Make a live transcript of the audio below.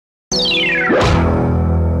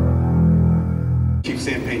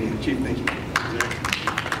Chief, thank you.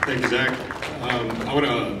 Thank you, Zach. I want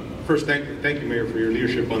to first thank you, Mayor, for your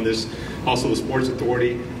leadership on this. Also, the Sports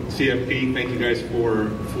Authority, CFP, thank you guys for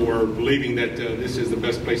believing that this is the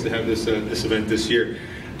best place to have this event this year.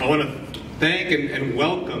 I want to thank and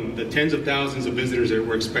welcome the tens of thousands of visitors that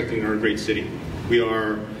we're expecting in our great city. We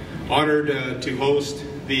are honored to host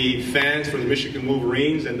the fans for the Michigan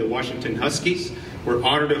Wolverines and the Washington Huskies. We're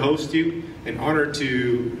honored to host you and honored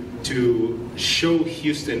to show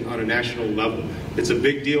Houston on a national level. It's a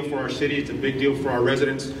big deal for our city, it's a big deal for our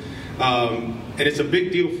residents, and it's a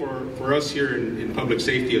big deal for us here in public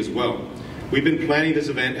safety as well. We've been planning this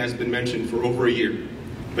event, as been mentioned, for over a year,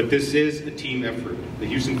 but this is a team effort. The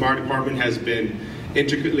Houston Fire Department has been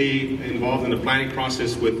intricately involved in the planning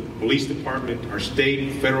process with police department, our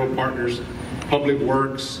state, federal partners, public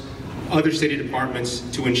works, other city departments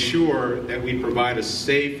to ensure that we provide a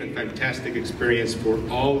safe and fantastic experience for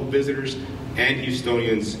all visitors and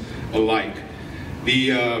Houstonians alike.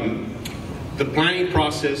 The planning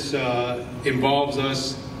process involves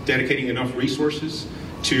us dedicating enough resources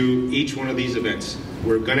to each one of these events.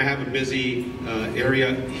 We're going to have a busy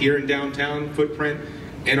area here in downtown footprint,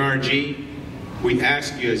 NRG. We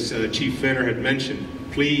ask you, as Chief Fenner had mentioned,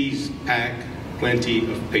 please pack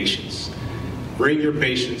plenty of patience. Bring your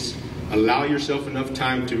patience. Allow yourself enough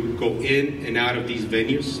time to go in and out of these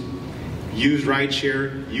venues. Use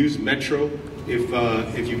rideshare, use Metro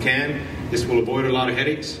if you can. This will avoid a lot of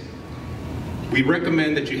headaches. We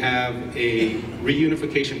recommend that you have a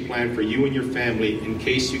reunification plan for you and your family in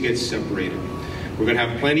case you get separated. We're going to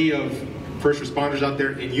have plenty of first responders out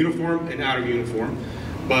there in uniform and out of uniform,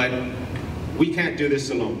 but we can't do this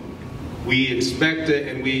alone. We expect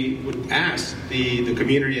and we would ask the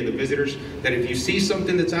community and the visitors that if you see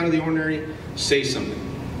something that's out of the ordinary, say something.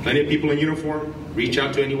 Plenty of people in uniform, reach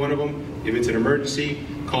out to any one of them. If it's an emergency,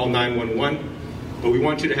 call 911. But we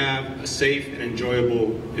want you to have a safe and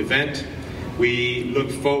enjoyable event. We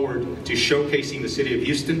look forward to showcasing the city of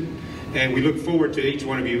Houston, and we look forward to each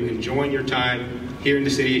one of you enjoying your time here in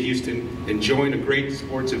the city of Houston, enjoying a great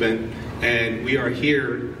sports event, and we are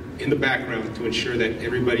here in the background to ensure that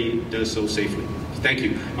everybody does so safely. Thank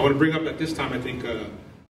you. I want to bring up at this time, I think,